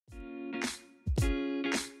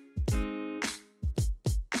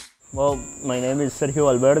Well, my name is Sergio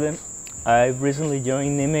Valverde. I've recently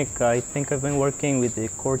joined Nimiq. I think I've been working with the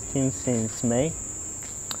core team since May.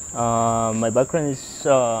 My background is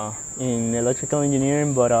in electrical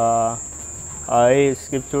engineering, but I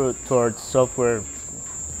skipped towards software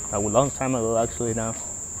a long time ago actually now.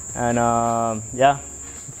 And yeah,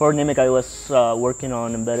 before Nimiq I was working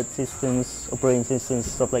on embedded systems, operating systems,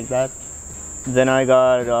 stuff like that. Then I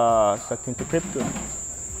got sucked into crypto.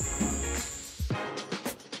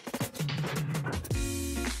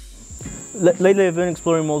 Lately, I've been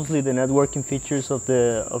exploring mostly the networking features of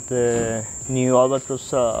the new Albatros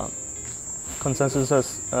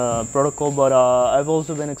consensus protocol, but I've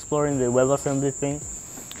also been exploring the WebAssembly thing,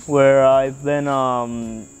 where I've been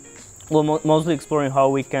mostly exploring how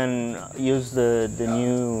we can use the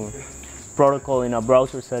new protocol in a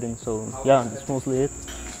browser setting. So yeah, that's mostly it.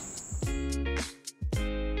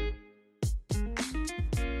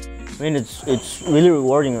 I mean, it's really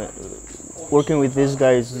rewarding working with these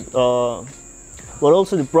guys, but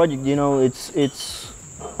also the project. You know, it's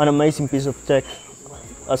an amazing piece of tech.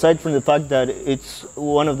 Aside from the fact that it's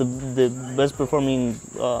one of the best performing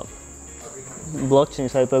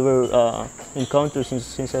blockchains I've ever encountered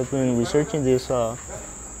since I've been researching this,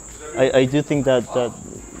 I do think that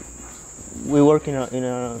we work in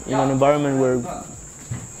an environment where,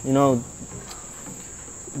 you know,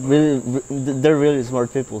 they're really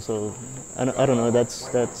smart people. So I don't know.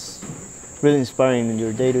 That's really inspiring in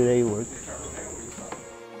your day-to-day work.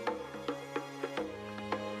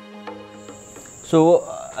 So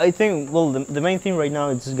I think, well, the main thing right now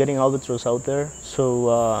is getting Albatros out there.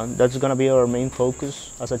 So that's gonna be our main focus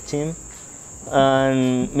as a team.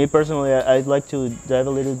 And me personally, I'd like to dive a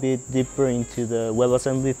little bit deeper into the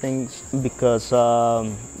WebAssembly things because,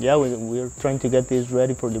 yeah, we're trying to get this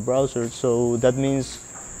ready for the browser. So that means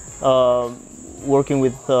working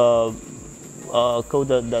with code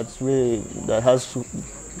that has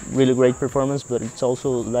really great performance, but it's also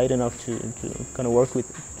light enough to kind of work with.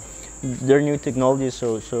 They're new technologies,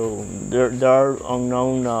 so there are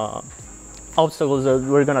unknown obstacles that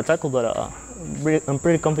we're gonna tackle, but I'm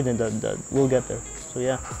pretty confident that we'll get there. So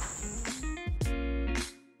yeah.